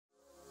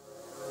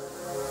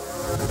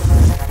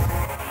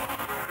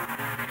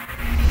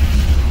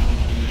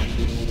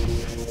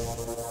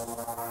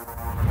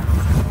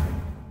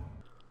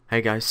Hey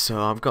guys, so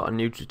I've got a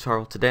new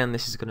tutorial today and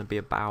this is going to be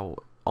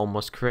about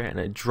almost creating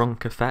a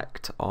drunk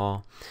effect,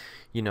 or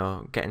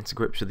getting to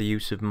grips with the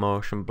use of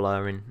motion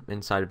blur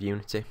inside of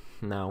Unity.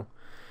 Now,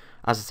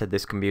 as I said,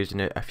 this can be used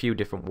in a few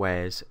different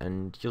ways,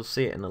 and you'll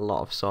see it in a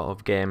lot of sort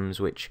of games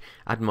which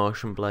add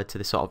motion blur to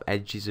the sort of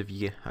edges of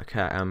your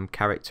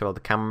character or the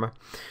camera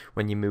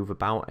when you move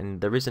about,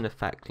 and there is an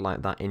effect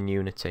like that in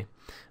Unity,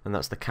 and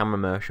that's the camera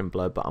motion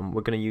blur, but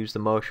we're going to use the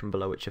motion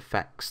blur which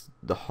affects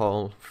the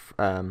whole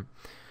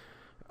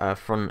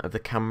front of the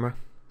camera,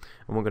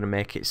 and we're going to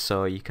make it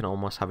so you can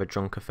almost have a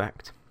drunk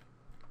effect.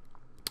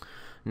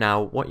 Now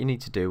what you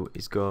need to do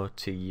is go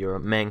to your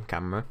main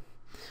camera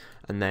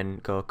and then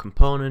go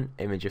component,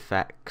 image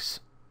effects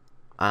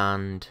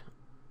and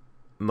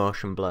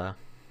motion blur.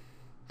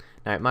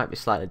 Now it might be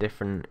slightly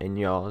different in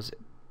yours,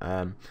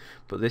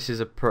 but this is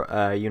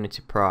a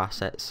Unity Pro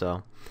asset,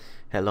 so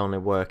it'll only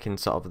work in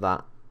sort of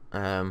that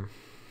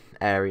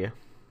area.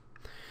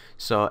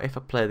 So if I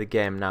play the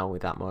game now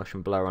with that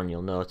motion blur on,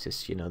 you'll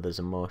notice there's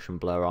a motion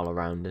blur all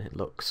around and it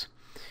looks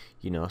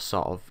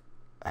sort of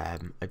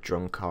a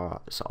drunk or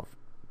sort of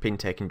been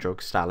taking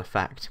drugs style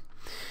effect.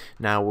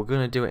 Now we're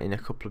going to do it in a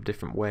couple of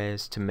different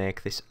ways to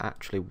make this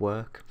actually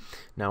work.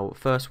 Now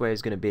first way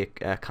is going to be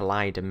a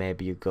collider.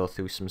 Maybe you go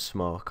through some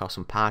smoke or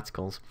some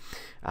particles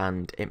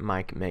and it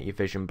might make your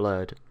vision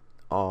blurred,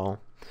 or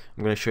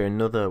I'm going to show you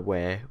another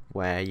way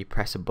where you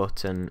press a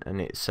button and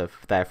it's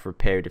there for a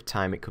period of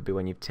time. It could be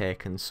when you've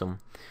taken some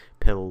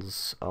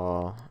pills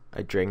or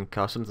a drink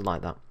or something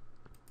like that.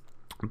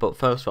 But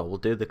first of all, we'll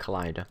do the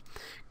collider.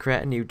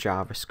 Create a new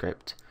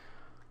JavaScript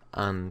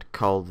and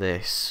call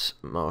this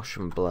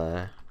motion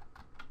blur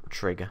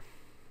trigger.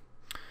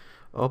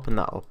 Open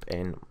that up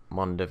in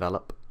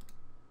Develop.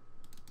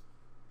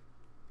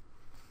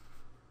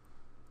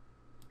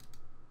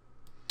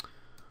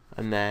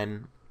 And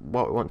then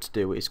what we want to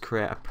do is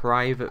create a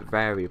private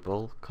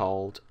variable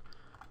called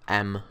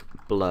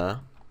mblur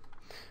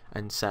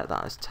and set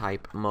that as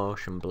type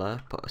motion blur,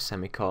 put a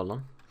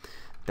semicolon,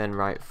 then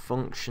write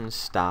function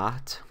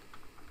start,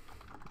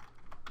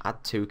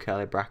 add 2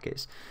 curly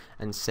brackets,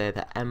 and say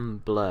that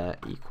mblur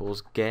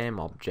equals game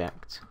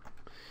object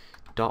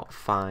dot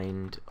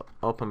find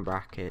open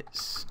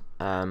brackets,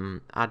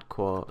 add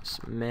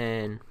quotes,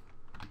 main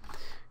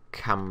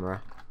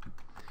camera,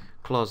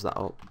 close that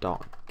up,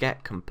 dot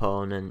get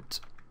component,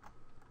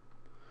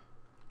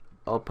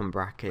 open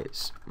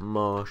brackets,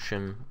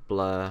 motion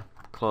blur,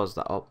 close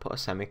that up, put a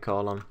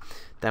semicolon,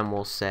 then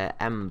we'll say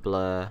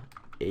mblur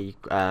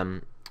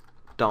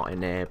dot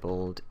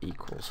enabled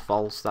equals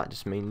false. That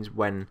just means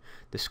when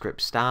the script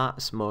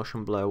starts,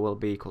 motion blur will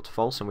be equal to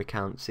false and we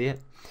can't see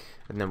it.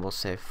 And then we'll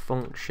say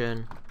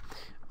function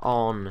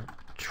on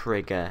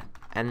trigger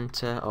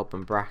enter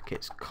open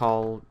brackets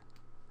call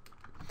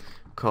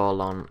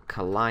colon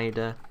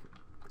collider,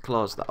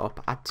 close that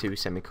up, add 2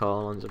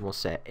 semicolons, and we'll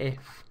say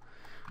if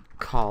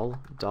call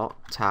dot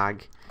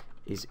tag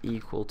is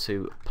equal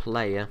to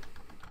player,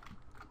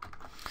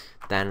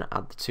 then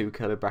add the 2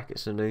 curly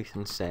brackets underneath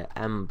and say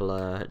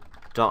mblur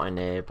dot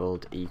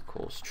enabled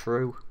equals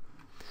true.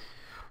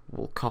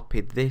 We'll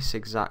copy this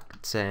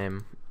exact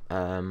same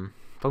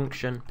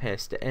function,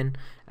 paste it in,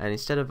 and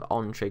instead of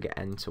on trigger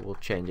enter we'll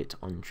change it to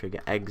on trigger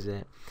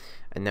exit,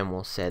 and then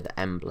we'll say that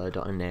mblur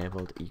dot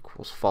enabled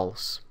equals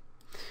false.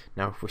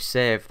 Now if we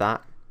save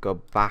that, go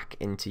back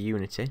into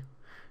Unity,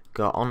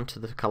 go onto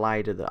the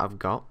collider that I've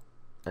got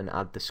and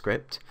add the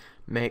script,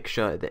 make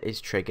sure that is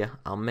trigger.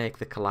 I'll make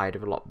the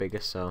collider a lot bigger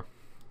so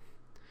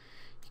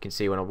you can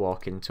see when I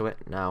walk into it.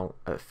 Now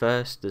at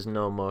first there's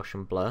no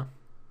motion blur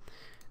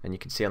and you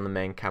can see on the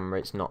main camera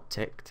it's not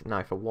ticked. Now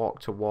if I walk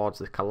towards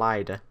the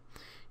collider,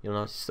 you'll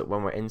notice that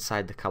when we're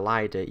inside the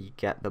collider you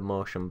get the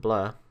motion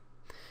blur,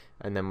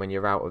 and then when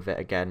you're out of it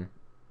again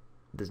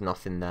there's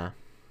nothing there.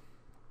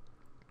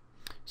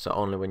 So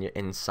only when you're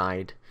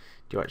inside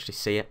do you actually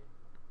see it.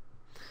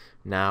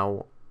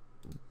 Now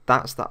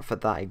that's that for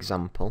that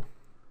example.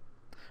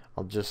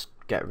 I'll just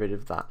get rid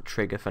of that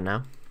trigger for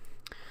now.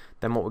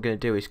 Then what we're going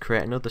to do is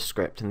create another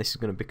script, and this is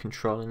going to be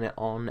controlling it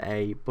on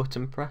a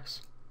button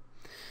press.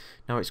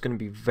 Now it's going to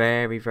be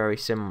very, very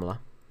similar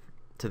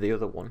to the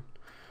other one,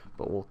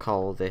 but we'll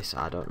call this,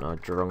 I don't know,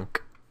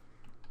 drunk.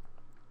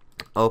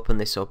 Open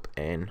this up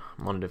in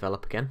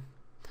Develop again,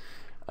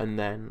 and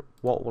then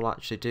what we'll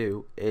actually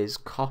do is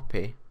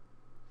copy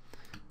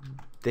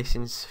this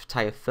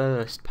entire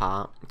first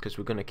part, because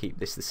we're going to keep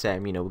this the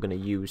same, we're going to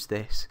use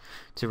this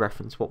to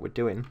reference what we're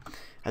doing,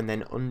 and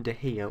then under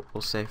here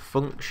we'll say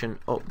function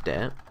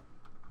update,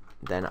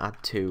 then add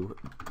 2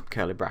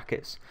 curly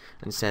brackets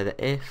and say that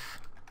if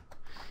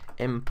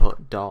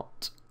input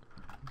dot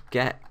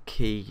get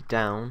key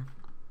down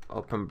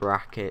open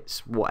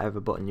brackets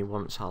whatever button you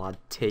want, so I'll add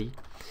T,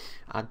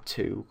 add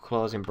 2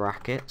 closing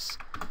brackets,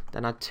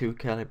 then add 2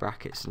 curly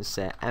brackets and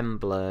say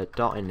mblur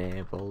dot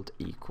enabled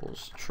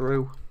equals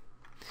true.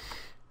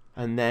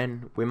 And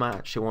then we might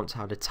actually want to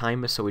have a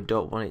timer, so we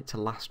don't want it to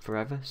last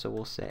forever, so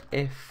we'll say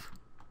if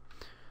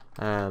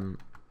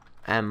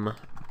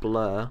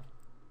mblur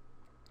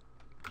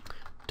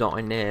dot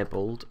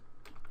enabled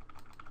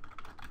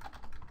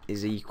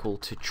is equal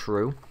to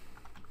true,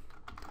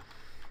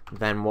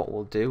 then what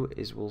we'll do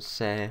is we'll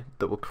say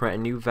that we'll create a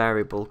new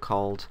variable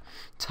called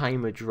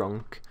timer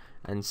drunk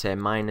and say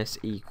minus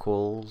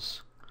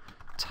equals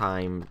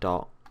time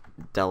dot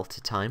delta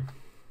time,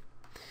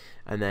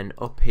 and then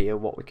up here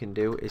what we can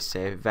do is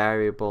say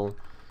variable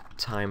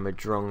timer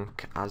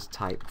drunk as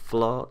type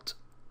float,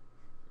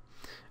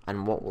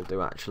 and what we'll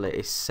do actually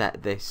is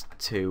set this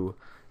to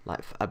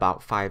like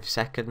about 5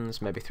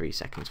 seconds, maybe 3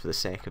 seconds for the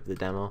sake of the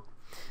demo.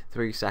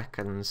 3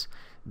 seconds.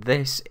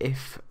 This,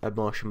 if a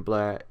motion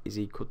blur is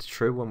equal to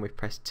true when we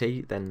press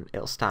T, then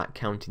it'll start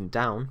counting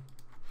down.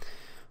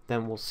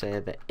 Then we'll say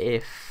that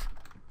if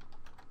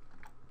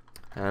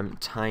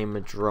timer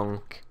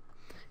drunk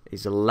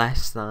is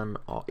less than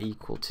or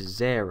equal to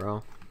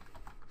 0,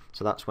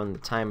 so that's when the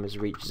timer's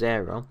reached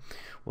 0,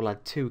 we'll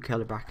add 2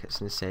 curly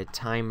brackets and say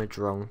timer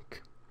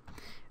drunk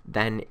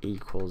then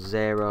equals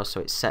 0, so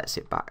it sets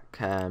it back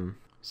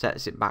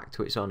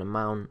to its own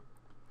amount,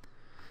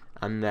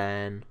 and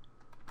then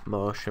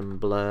motion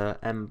blur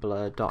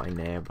mblur dot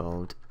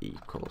enabled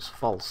equals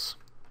false.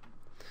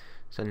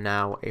 So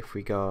now if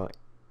we go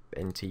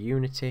into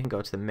Unity and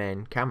go to the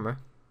main camera,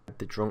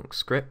 the drunk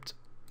script,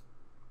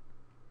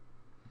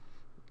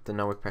 then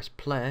now we press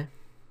play,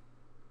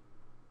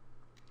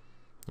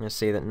 you'll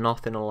see that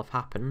nothing will have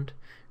happened.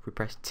 If we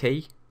press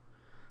T,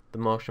 the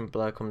motion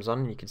blur comes on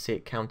and you can see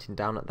it counting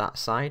down at that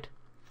side,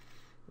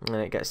 and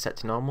it gets set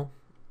to normal.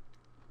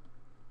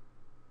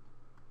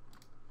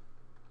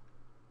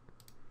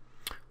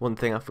 One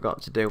thing I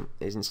forgot to do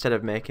is instead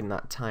of making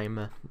that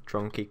timer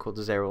drunk equal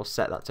to 0,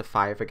 set that to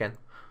 5 again.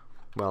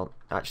 Well,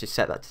 actually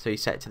set that to 3,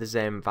 set it to the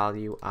same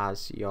value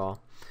as your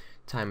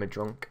timer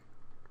drunk.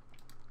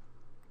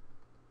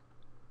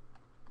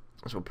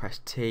 So we'll press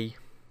T,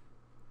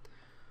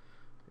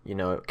 you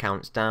know, it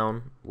counts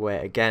down, wait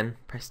again,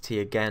 press T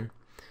again,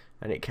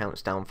 and it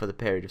counts down for the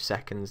period of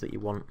seconds that you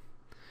want.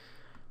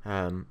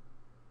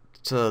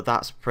 So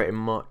that's pretty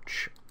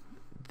much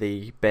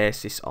the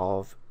basis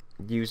of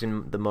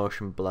using the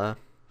motion blur,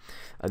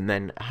 and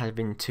then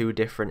having 2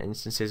 different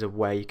instances of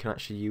where you can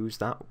actually use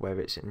that, whether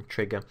it's in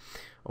trigger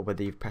or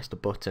whether you've pressed a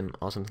button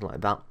or something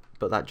like that.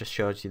 But that just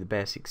shows you the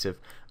basics of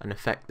an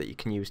effect that you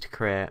can use to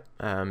create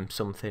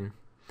something,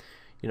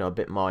 you know, a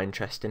bit more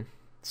interesting.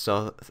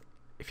 So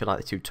if you like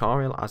the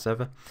tutorial, as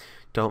ever,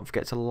 don't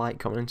forget to like,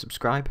 comment and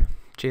subscribe.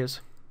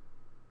 Cheers.